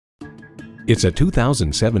It's a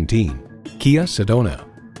 2017 Kia Sedona.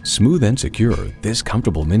 Smooth and secure, this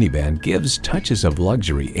comfortable minivan gives touches of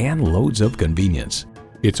luxury and loads of convenience.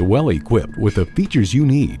 It's well equipped with the features you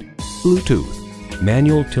need: Bluetooth,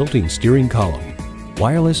 manual tilting steering column,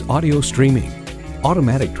 wireless audio streaming,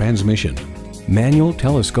 automatic transmission, manual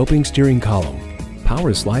telescoping steering column,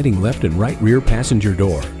 power sliding left and right rear passenger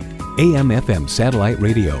door, AM/FM satellite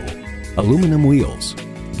radio, aluminum wheels,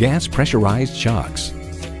 gas pressurized shocks,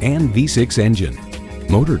 and V6 engine.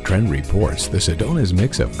 Motor Trend reports the Sedona's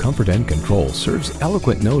mix of comfort and control serves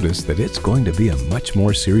eloquent notice that it's going to be a much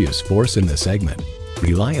more serious force in the segment.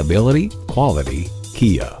 Reliability, quality,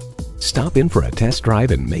 Kia. Stop in for a test drive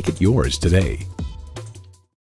and make it yours today.